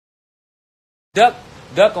Duck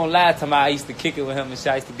gonna lie to me. I used to kick it with him and shit.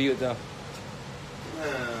 I used to be with them.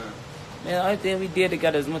 Man, the only thing we did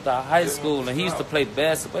together is went to high school and he used to play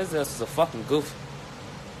basketball. His ass was a fucking goofy.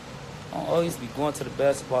 I always be going to the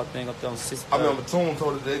basketball thing up there on 6th. I remember Toon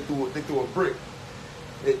told us they threw a brick.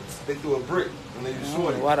 They threw a brick and they just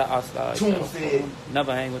shorted. Why the outside? Toon said,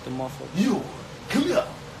 never hang with the motherfuckers. "You, come here."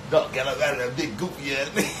 Duck got up out of that big goofy ass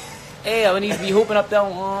thing. Yeah, when he be hooping up there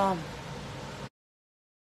on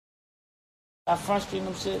that Front Street and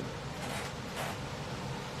them shit.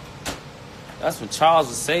 That's when Charles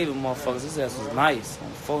was saving motherfuckers. His ass was nice. On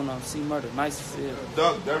the phone on C Murder. Nice as hell.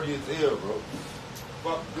 Duck dirty as hell, bro.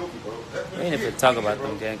 Fuck goofy, bro. We ain't even talk about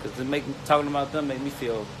them, gang, because talking about them make me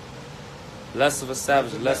feel less of a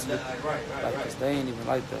savage, less of a... Right. They ain't even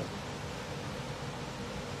like that.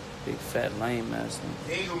 Big fat lame ass thing.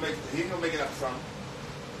 He ain't gonna make it out for something.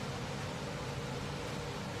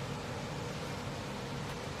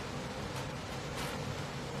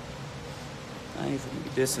 I ain't finna be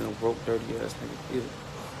dissing a broke, dirty ass nigga either.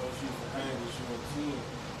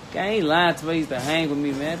 Gang ain't lying to me. He used to hang with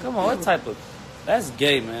me, man. Come on, what type of... That's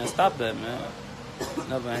gay, man. Stop that, man.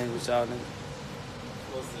 Never hang with y'all niggas.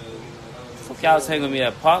 Fuck y'all was hanging with me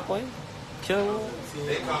at Parkway? Killer?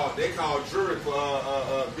 They called jury for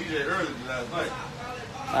BJ early last night.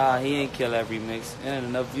 Nah, he ain't kill that remix. There ain't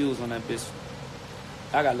enough views on that bitch.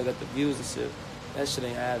 I gotta look at the views and shit. That shit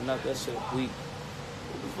ain't adding up. That shit weak.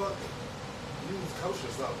 What the fuck? You was kosher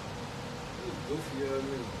or something.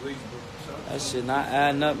 That shit not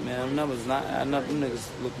adding up, man. Them numbers not adding up. Them niggas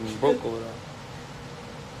looking broke over there.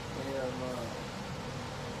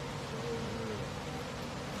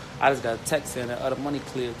 I just got a text saying that other money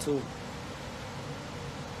cleared too.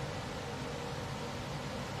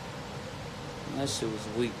 And that shit was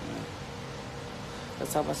weak, man.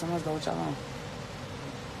 Let's talk about something else though. What y'all on?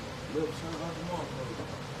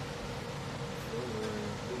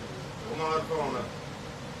 Come on, phone up.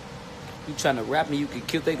 You trying to rap me, you can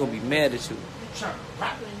kill, they gonna be mad at you. You trying to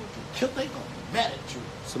rap me, you can kill, they gonna be mad at you.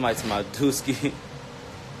 Somebody to my Dusky.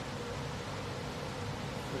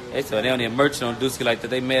 They told they don't even merchant on Dusky like that,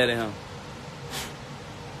 they mad at him.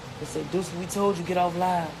 They say, Dusky, we told you get off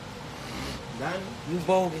live. You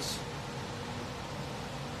bogus.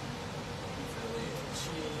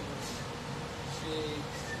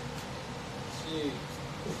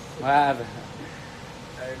 What happened?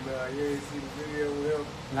 Hey, man, you ain't see the video with him?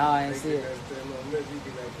 No, I ain't see it.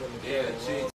 Yeah,